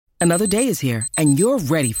Another day is here, and you're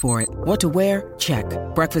ready for it. What to wear? Check.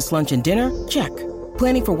 Breakfast, lunch, and dinner? Check.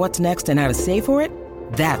 Planning for what's next and how to save for it?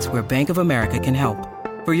 That's where Bank of America can help.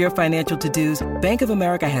 For your financial to-dos, Bank of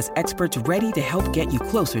America has experts ready to help get you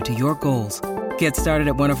closer to your goals. Get started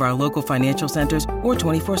at one of our local financial centers or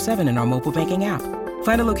 24/7 in our mobile banking app.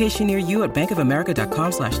 Find a location near you at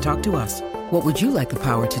bankofamerica.com/talktous. What would you like the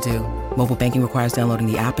power to do? Mobile banking requires downloading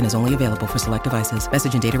the app and is only available for select devices.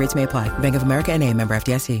 Message and data rates may apply. Bank of America N.A., member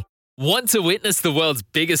FDIC. Want to witness the world's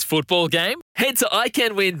biggest football game? Head to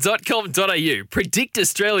iCanWin.com.au, predict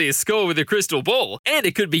Australia's score with a crystal ball, and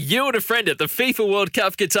it could be you and a friend at the FIFA World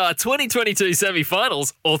Cup Qatar 2022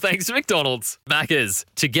 semi-finals, all thanks to McDonald's. Maccas,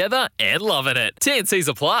 together and loving it. TNCs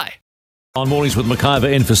apply. On Mornings with McIver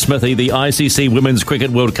in for Smithy, the ICC Women's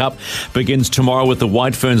Cricket World Cup begins tomorrow with the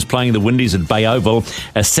White Ferns playing the Windies at Bay Oval.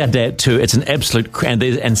 Saturday at 2, it's an absolute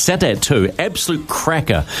Saturday at 2, absolute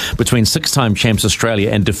cracker between six-time champs Australia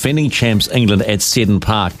and defending champs England at Seddon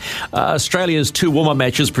Park. Australia's two warm-up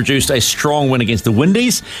matches produced a strong win against the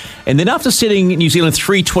Windies, and then after setting New Zealand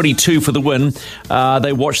 322 for the win,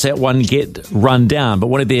 they watched that one get run down. But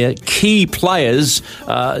one of their key players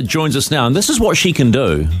joins us now, and this is what she can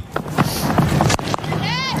do.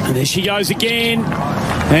 And there she goes again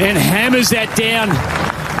and hammers that down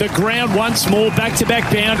the ground once more.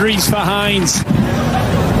 Back-to-back boundaries for Haynes.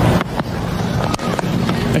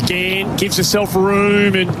 Again, gives herself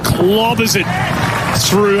room and clobbers it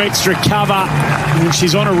through extra cover. And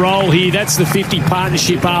she's on a roll here. That's the 50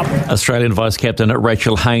 partnership up. Australian Vice-Captain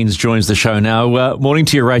Rachel Haynes joins the show now. Morning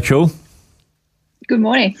to you, Rachel. Good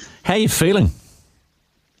morning. How are you feeling?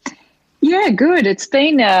 Yeah, good. It's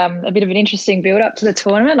been a bit of an interesting build-up to the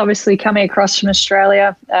tournament. Obviously, coming across from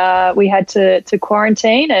Australia, we had to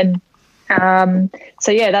quarantine, and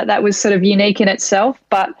that was sort of unique in itself.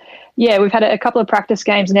 But yeah, we've had a couple of practice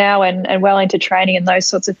games now, and well into training and those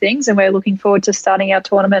sorts of things, and we're looking forward to starting our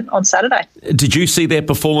tournament on Saturday. Did you see that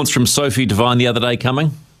performance from Sophie Devine the other day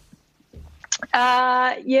coming?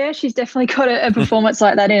 Yeah, she's definitely got a performance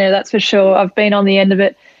like that in her, that's for sure. I've been on the end of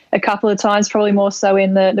it a couple of times, probably more so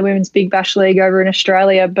in the Women's Big Bash League over in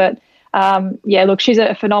Australia. But, look, she's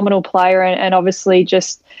a phenomenal player, and obviously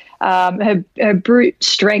just her brute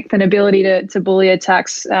strength and ability to bully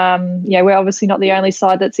attacks. We're obviously not the only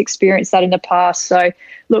side that's experienced that in the past. So,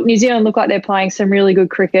 look, New Zealand look like they're playing some really good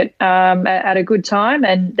cricket at a good time,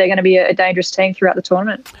 and they're going to be a dangerous team throughout the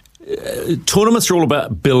tournament. Tournaments are all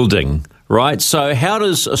about building, right? So how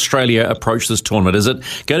does Australia approach this tournament? Is it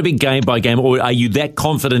going to be game by game, or are you that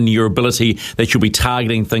confident in your ability that you'll be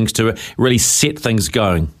targeting things to really set things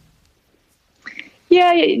going?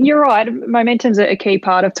 Yeah, you're right. Momentum's a key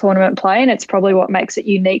part of tournament play, and it's probably what makes it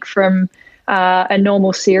unique from a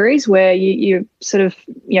normal series where you sort of,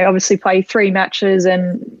 obviously play 3 matches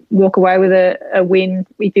and walk away with a win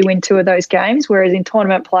if you win 2 of those games, whereas in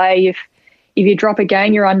tournament play, if you drop a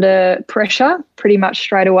game, you're under pressure pretty much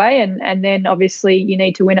straight away. And then obviously you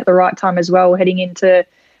need to win at the right time as well, heading into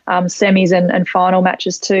semis and final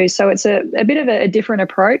matches too. So it's a bit of a different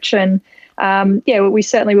approach. And we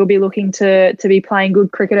certainly will be looking to be playing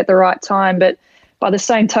good cricket at the right time. But by the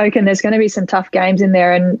same token, there's going to be some tough games in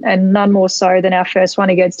there, and none more so than our first one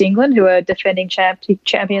against England, who are defending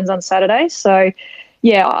champions on Saturday. So,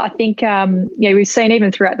 yeah, I think, we've seen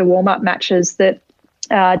even throughout the warm-up matches that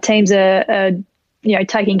teams are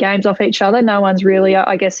taking games off each other. No one's really,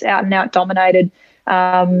 I guess, out and out dominated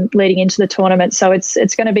leading into the tournament. So it's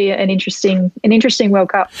going to be an interesting World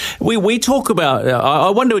Cup. We talk about. I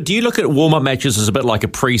wonder, do you look at warm-up matches as a bit like a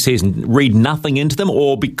pre-season, read nothing into them,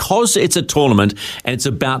 or because it's a tournament and it's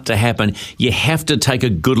about to happen, you have to take a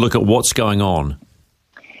good look at what's going on?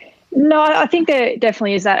 No, I think there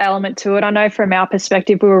definitely is that element to it. I know from our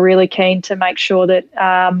perspective, we were really keen to make sure that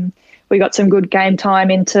we got some good game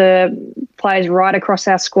time into players right across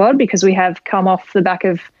our squad, because we have come off the back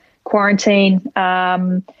of quarantine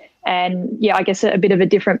and, I guess a bit of a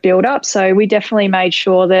different build-up. So we definitely made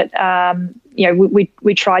sure that,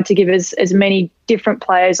 we tried to give as many different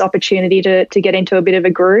players opportunity to get into a bit of a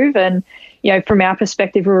groove. And, from our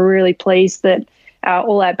perspective, we were really pleased that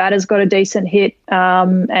all our batters got a decent hit.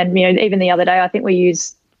 And, even the other day, I think we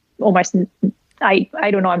used almost eight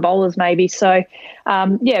or nine bowlers maybe. So,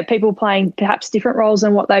 people playing perhaps different roles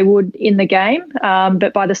than what they would in the game.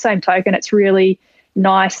 But by the same token, it's really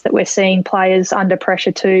nice that we're seeing players under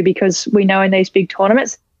pressure too, because we know in these big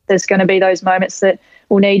tournaments, there's going to be those moments that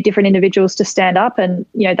will need different individuals to stand up. And,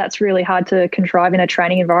 that's really hard to contrive in a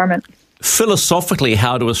training environment. Philosophically,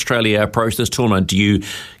 how do Australia approach this tournament? Do you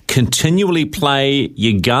continually play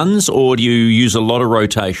your guns, or do you use a lot of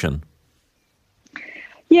rotation?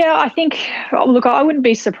 Yeah, I think, look, I wouldn't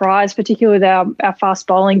be surprised, particularly with our fast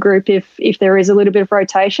bowling group, if there is a little bit of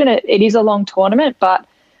rotation. It is a long tournament, but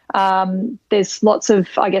there's lots of,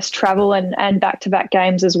 I guess, travel and back-to-back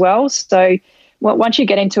games as well. So once you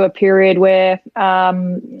get into a period where,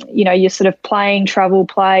 you're sort of playing, travel,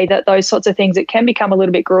 play, those sorts of things, it can become a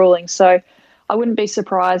little bit grueling. So I wouldn't be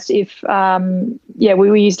surprised if,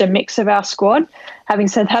 we used a mix of our squad. Having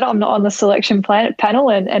said that, I'm not on the selection panel,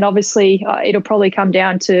 and obviously it'll probably come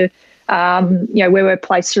down to, where we're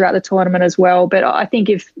placed throughout the tournament as well. But I think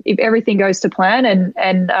if everything goes to plan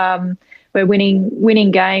and we're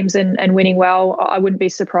winning games and winning well, I wouldn't be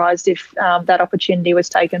surprised if that opportunity was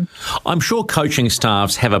taken. I'm sure coaching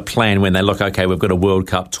staffs have a plan when they look, okay, we've got a World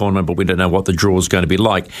Cup tournament, but we don't know what the draw is going to be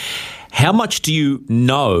like. How much do you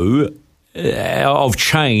know of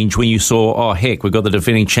change when you saw, oh, heck, we've got the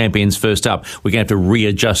defending champions first up, we're going to have to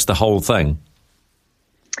readjust the whole thing?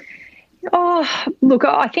 Oh, look,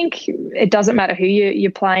 I think it doesn't matter who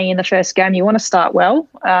you're playing in the first game. You want to start well.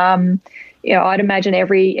 I'd imagine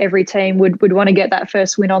every team would want to get that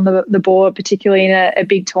first win on the board, particularly in a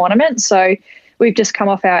big tournament. So we've just come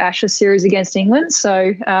off our Ashes series against England.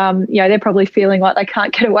 So, they're probably feeling like they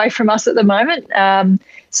can't get away from us at the moment.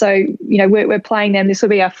 We're playing them. This will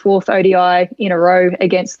be our fourth ODI in a row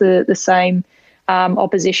against the same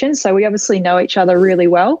opposition. So we obviously know each other really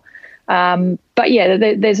well.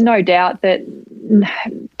 There's no doubt that,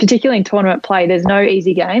 particularly in tournament play, there's no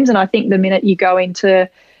easy games. And I think the minute you go into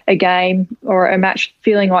a game or a match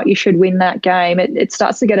feeling like you should win that game, it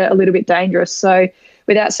starts to get a little bit dangerous. So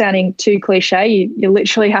without sounding too cliche, you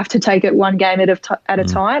literally have to take it one game at a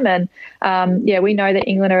time. And we know that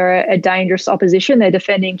England are a dangerous opposition. They're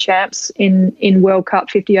defending champs in World Cup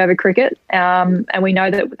 50 over cricket, and we know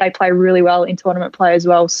that they play really well in tournament play as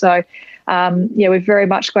well. So we've very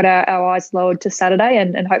much got our eyes lowered to Saturday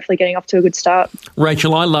and hopefully getting off to a good start.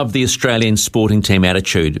 Rachel, I love the Australian sporting team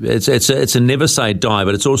attitude. It's a never say die,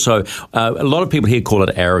 but it's also, a lot of people here call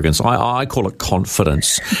it arrogance. I call it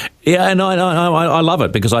confidence. Yeah, and I love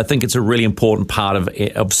it because I think it's a really important part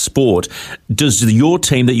of sport. Does your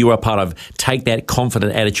team that you are a part of take that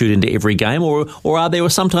confident attitude into every game, or are there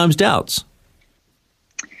sometimes doubts?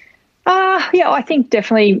 I think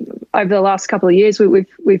definitely over the last couple of years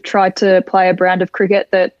we've tried to play a brand of cricket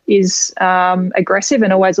that is aggressive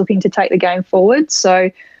and always looking to take the game forward. So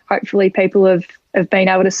hopefully people have been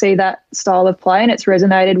able to see that style of play, and it's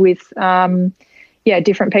resonated with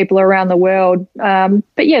different people around the world.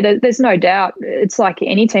 There's no doubt. It's like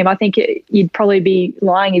any team. I think you'd probably be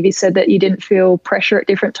lying if you said that you didn't feel pressure at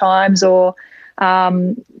different times or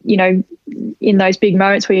in those big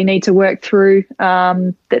moments where you need to work through,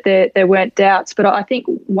 that there weren't doubts. But I think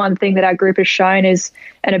one thing that our group has shown is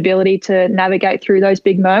an ability to navigate through those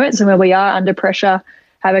big moments, and when we are under pressure,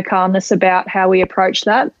 have a calmness about how we approach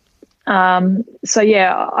that.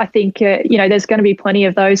 I think, there's going to be plenty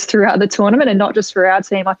of those throughout the tournament, and not just for our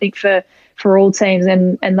team. I think for all teams,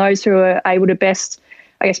 and those who are able to best,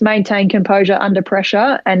 I guess, maintain composure under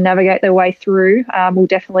pressure and navigate their way through will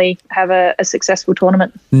definitely have a successful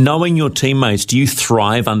tournament. Knowing your teammates, do you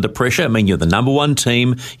thrive under pressure? I mean, you're the number one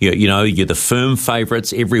team. You're the firm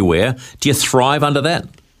favourites everywhere. Do you thrive under that?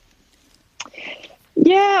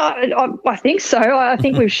 Yeah, I think so. I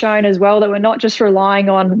think we've shown as well that we're not just relying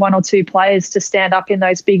on one or two players to stand up in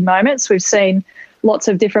those big moments. We've seen lots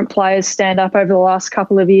of different players stand up over the last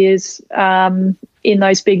couple of years in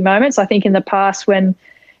those big moments. I think in the past, when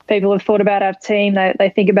people have thought about our team,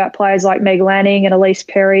 they think about players like Meg Lanning and Elise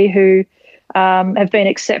Perry, who have been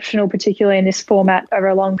exceptional, particularly in this format over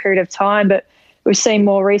a long period of time. But we've seen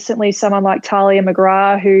more recently someone like Talia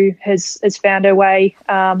McGrath, who has found her way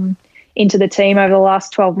into the team over the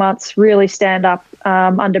last 12 months, really stand up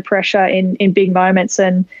under pressure in big moments.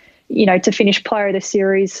 And, to finish player of the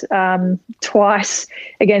series twice,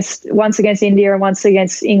 once against India and once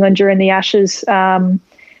against England during the Ashes,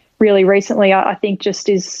 really recently, I think just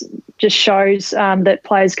shows that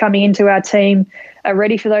players coming into our team are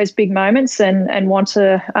ready for those big moments and want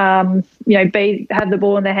to have the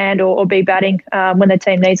ball in their hand or be batting when the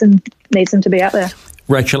team needs them to be out there.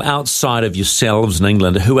 Rachel, outside of yourselves in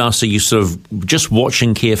England, who else are you sort of just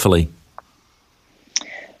watching carefully?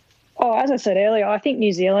 Oh, as I said earlier, I think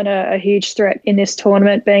New Zealand are a huge threat in this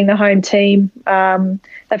tournament, being the home team.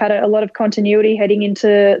 They've had a lot of continuity heading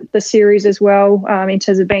into the series as well, in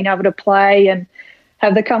terms of being able to play and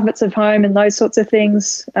have the comforts of home and those sorts of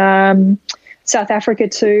things. South Africa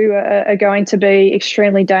too are going to be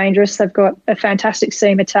extremely dangerous. They've got a fantastic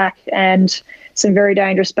seam attack and some very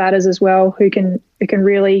dangerous batters as well who can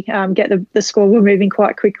really get the scoreboard moving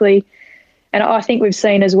quite quickly. And I think we've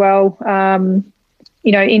seen as well,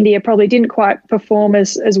 India probably didn't quite perform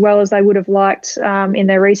as well as they would have liked in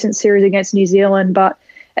their recent series against New Zealand. But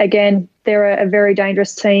again, they're a very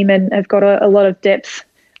dangerous team and have got a lot of depth,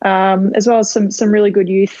 as well as some really good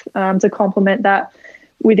youth to complement that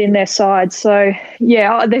within their side. So,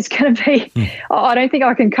 there's going to be I don't think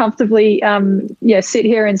I can comfortably sit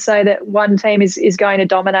here and say that one team is going to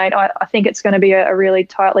dominate. I think it's going to be a really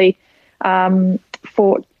tightly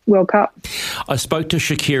fought World Cup. I spoke to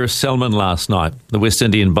Shakira Selman last night, the West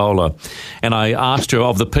Indian bowler, and I asked her,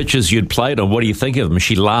 of the pitches you'd played on, what do you think of them?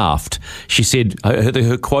 She laughed. She said,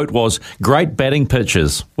 her quote was, great batting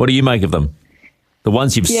pitches. What do you make of them? The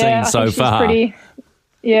ones you've seen so far.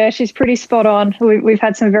 She's pretty spot on. We've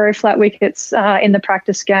had some very flat wickets in the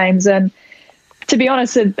practice games, and to be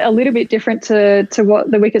honest, a little bit different to what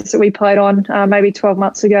the wickets that we played on maybe 12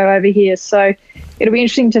 months ago over here. So it'll be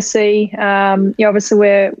interesting to see. Obviously,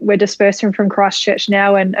 we're dispersing from Christchurch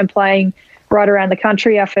now and playing right around the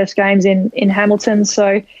country. Our first game's in Hamilton.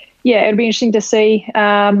 So, it'll be interesting to see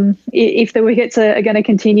if the wickets are going to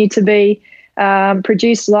continue to be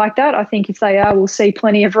produced like that. I think if they are, we'll see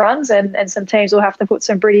plenty of runs and some teams will have to put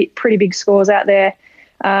some pretty big scores out there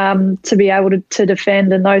to be able to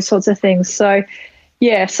defend and those sorts of things. So,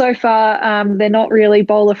 so far they're not really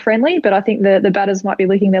bowler friendly, but I think the batters might be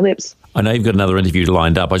licking their lips. I know you've got another interview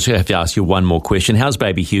lined up. I just have to ask you one more question. How's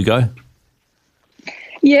baby Hugo?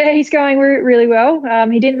 Yeah, he's going really well.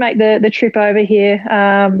 He didn't make the trip over here.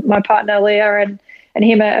 My partner Leah and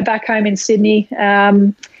him are back home in Sydney.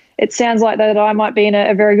 It sounds like that I might be in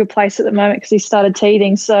a very good place at the moment because he started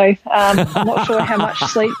teething. So I'm not sure how much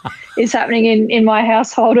sleep is happening in my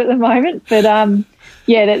household at the moment. But,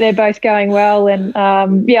 they're both going well. And,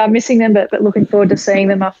 I'm missing them, but looking forward to seeing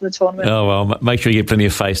them after the tournament. Oh, well, make sure you get plenty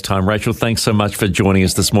of FaceTime. Rachel, thanks so much for joining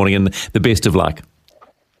us this morning and the best of luck.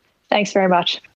 Thanks very much.